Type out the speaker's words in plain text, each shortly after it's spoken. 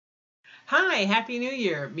Hi, Happy New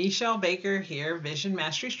Year. Meshell Baker here, Vision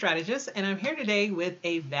Mastery Strategist, and I'm here today with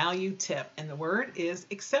a value tip, and the word is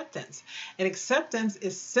acceptance. And acceptance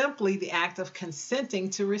is simply the act of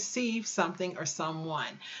consenting to receive something or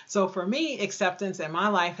someone. So for me, acceptance in my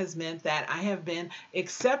life has meant that I have been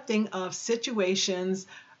accepting of situations,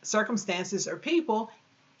 circumstances, or people,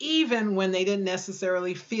 even when they didn't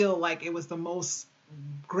necessarily feel like it was the most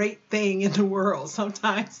great thing in the world.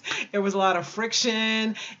 Sometimes there was a lot of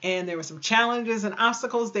friction and there were some challenges and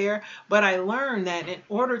obstacles there, but I learned that in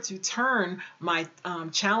order to turn my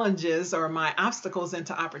challenges or my obstacles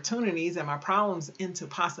into opportunities and my problems into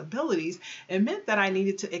possibilities, it meant that I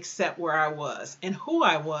needed to accept where I was and who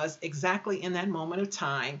I was exactly in that moment of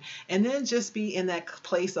time, and then just be in that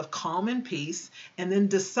place of calm and peace, and then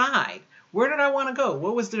decide, where did I want to go?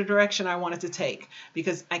 What was the direction I wanted to take?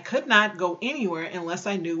 Because I could not go anywhere unless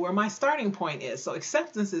I knew where my starting point is. So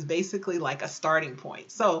acceptance is basically like a starting point.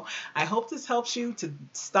 So I hope this helps you to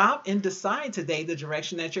stop and decide today the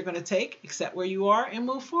direction that you're going to take, accept where you are, and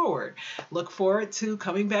move forward. Look forward to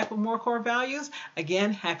coming back with more core values.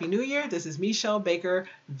 Again, Happy New Year. This is Meshell Baker,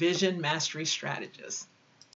 Vision Mastery Strategist.